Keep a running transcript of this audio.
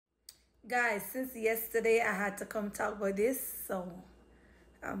Guys, since yesterday I had to come talk about this, so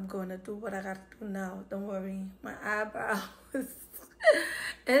I'm gonna do what I gotta do now. Don't worry, my eyebrows.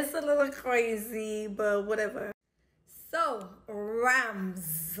 It's a little crazy, but whatever. So,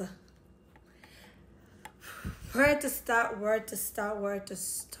 Rams. Where to start, where to start, where to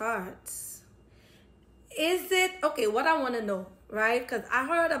start? Is it okay? What I want to know, right? Because I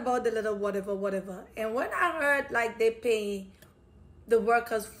heard about the little whatever. And when I heard like they pay the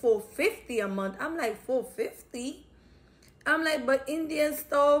workers $450 a month, I'm like, $450? I'm like, but Indians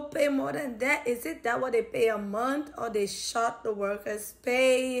still pay more than that. Is it that what they pay a month, or they shot the workers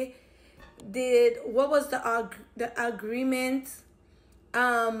pay? What was the agreement?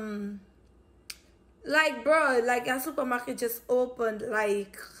 Like, bro, like a supermarket just opened.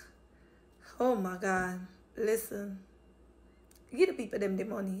 Like, oh my God, listen, give the people them the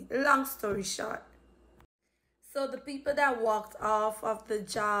money. Long story short, so the people that walked off of the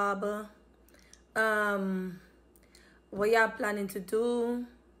job, what y'all planning to do?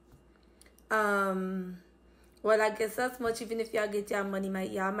 Well, I guess that's much. Even if y'all get your money,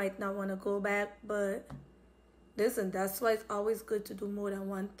 y'all might not want to go back. But listen, that's why it's always good to do more than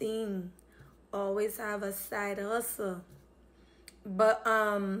one thing. Always have a side hustle. But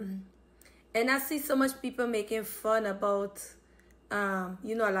and I see so much people making fun about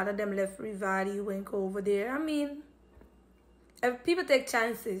you know, a lot of them left Rivali and go over there. I mean, if people take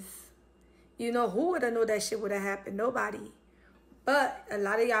chances, you know, who would have known that shit would have happened? Nobody. But a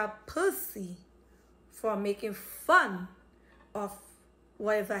lot of y'all pussy for making fun of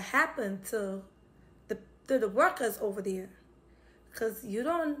whatever happened to the workers over there. Because you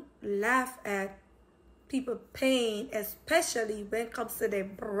don't laugh at people paying, especially when it comes to their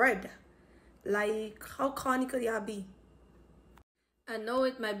bread. Like, how corny could y'all be? I know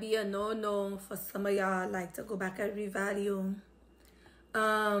it might be a no-no for some of y'all, like, to go back and revalue.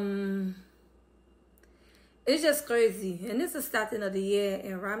 It's just crazy. And this is starting of the year,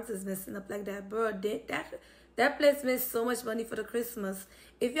 and Rams is messing up like that. Bro, that place made so much money for the Christmas.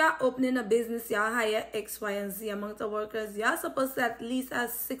 If y'all opening a business, y'all hire X, Y, and Z among the workers, y'all supposed to at least have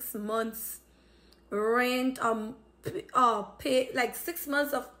 6 months rent pay, like 6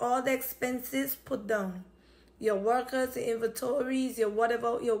 months of all the expenses put down. Your workers, your inventories, your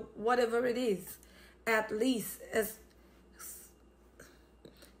whatever it is. At least, as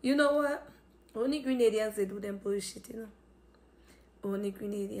you know what? Only Grenadians, they do them bullshit, you know. Only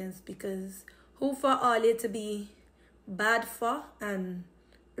Grenadians, because who for all it to be bad for and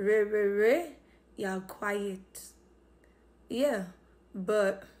y'all quiet. Yeah,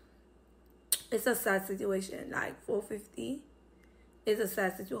 but it's a sad situation. Like, 450 is a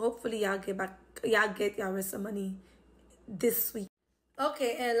sad situation. Hopefully y'all get your rest of money this week.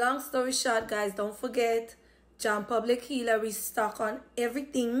 Okay, and long story short, guys, don't forget John Public Healer restock on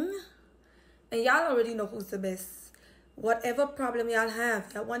everything. And y'all already know who's the best. Whatever problem y'all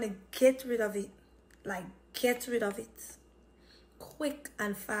have, y'all want to get rid of it. Like, get rid of it. Quick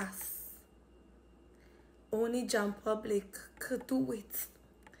and fast. Only John Public could do it.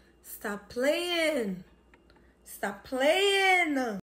 Stop playing. Stop playing.